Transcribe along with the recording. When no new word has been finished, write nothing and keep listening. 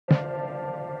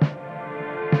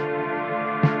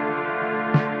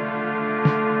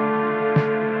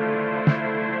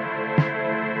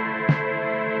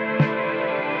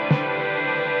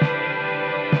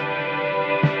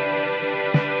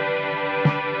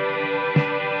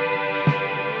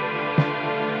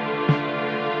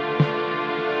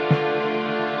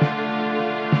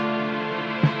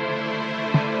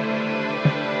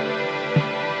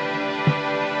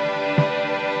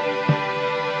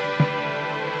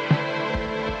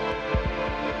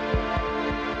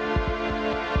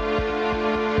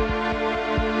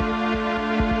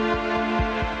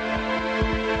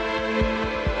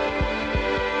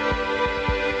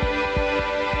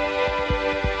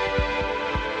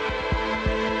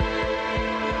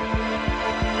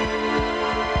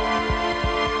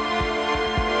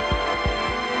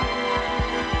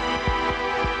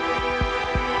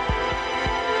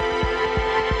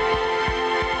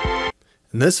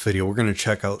this video, we're going to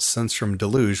check out Synths from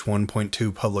Deluge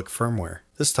 1.2 public firmware.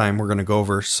 This time, we're going to go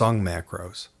over song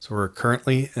macros. So we're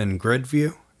currently in grid view.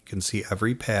 You can see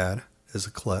every pad is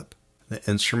a clip. The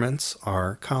instruments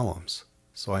are columns.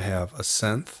 So I have a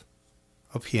synth,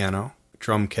 a piano,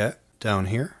 drum kit. Down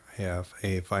here, I have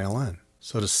a violin.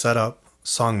 So to set up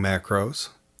song macros,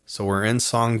 so we're in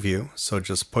song view, so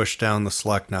just push down the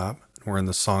select knob. We're in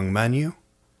the song menu.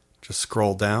 Just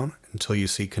scroll down until you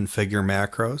see configure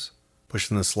macros.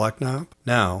 Pushing the select knob.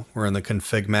 Now we're in the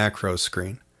config macros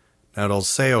screen. Now it'll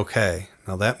say OK.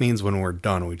 Now that means when we're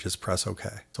done, we just press OK.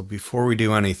 So before we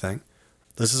do anything,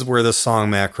 this is where the song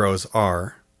macros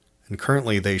are. And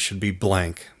currently they should be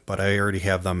blank, but I already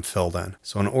have them filled in.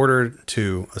 So in order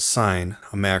to assign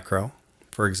a macro,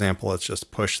 for example, let's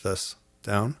just push this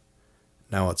down.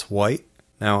 Now it's white.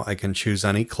 Now I can choose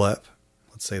any clip.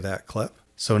 Let's say that clip.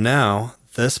 So now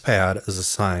this pad is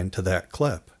assigned to that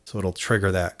clip. So it'll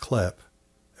trigger that clip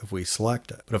if we select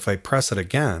it. But if I press it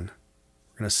again,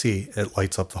 we're going to see it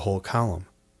lights up the whole column.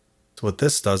 So what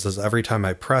this does is every time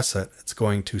I press it, it's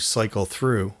going to cycle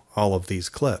through all of these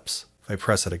clips. If I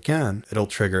press it again, it'll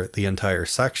trigger the entire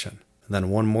section. And then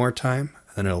one more time,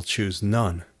 and then it'll choose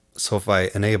none. So if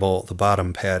I enable the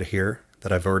bottom pad here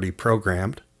that I've already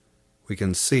programmed, we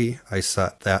can see I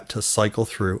set that to cycle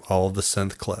through all of the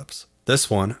synth clips. This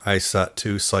one I set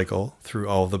to cycle through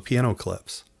all of the piano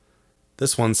clips.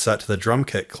 This one's set to the drum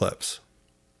kit clips.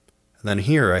 And then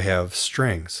here I have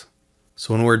strings.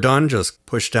 So when we're done, just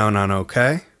push down on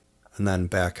OK and then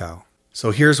back out.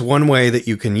 So here's one way that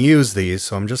you can use these.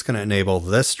 So I'm just going to enable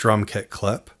this drum kit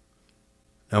clip.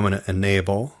 Now I'm going to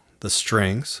enable the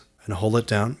strings and hold it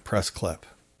down, press clip.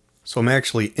 So I'm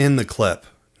actually in the clip.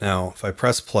 Now if I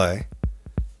press play,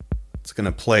 it's going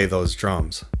to play those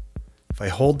drums. If I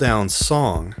hold down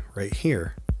song right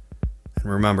here, and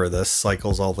remember this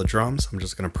cycles all the drums, I'm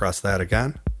just going to press that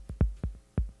again.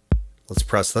 Let's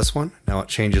press this one. Now it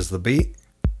changes the beat.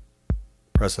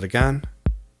 Press it again.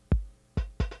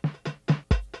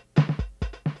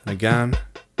 And again.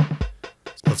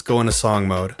 So let's go into song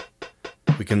mode.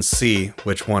 We can see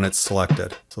which one it's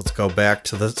selected. So let's go back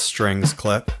to the strings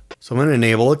clip. So I'm going to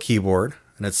enable a keyboard,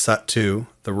 and it's set to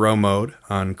the row mode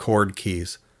on chord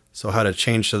keys. So how to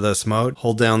change to this mode,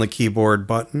 hold down the keyboard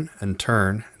button and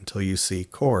turn until you see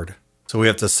chord. So we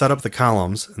have to set up the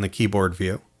columns in the keyboard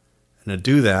view. And to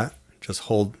do that, just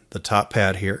hold the top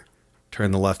pad here,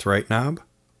 turn the left-right knob,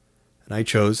 and I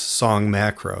chose song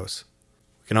macros.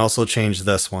 We can also change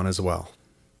this one as well.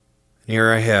 And here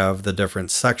I have the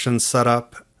different sections set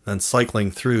up, then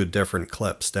cycling through different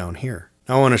clips down here.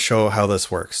 Now I want to show how this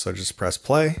works, so just press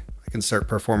play. I can start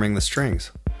performing the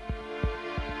strings.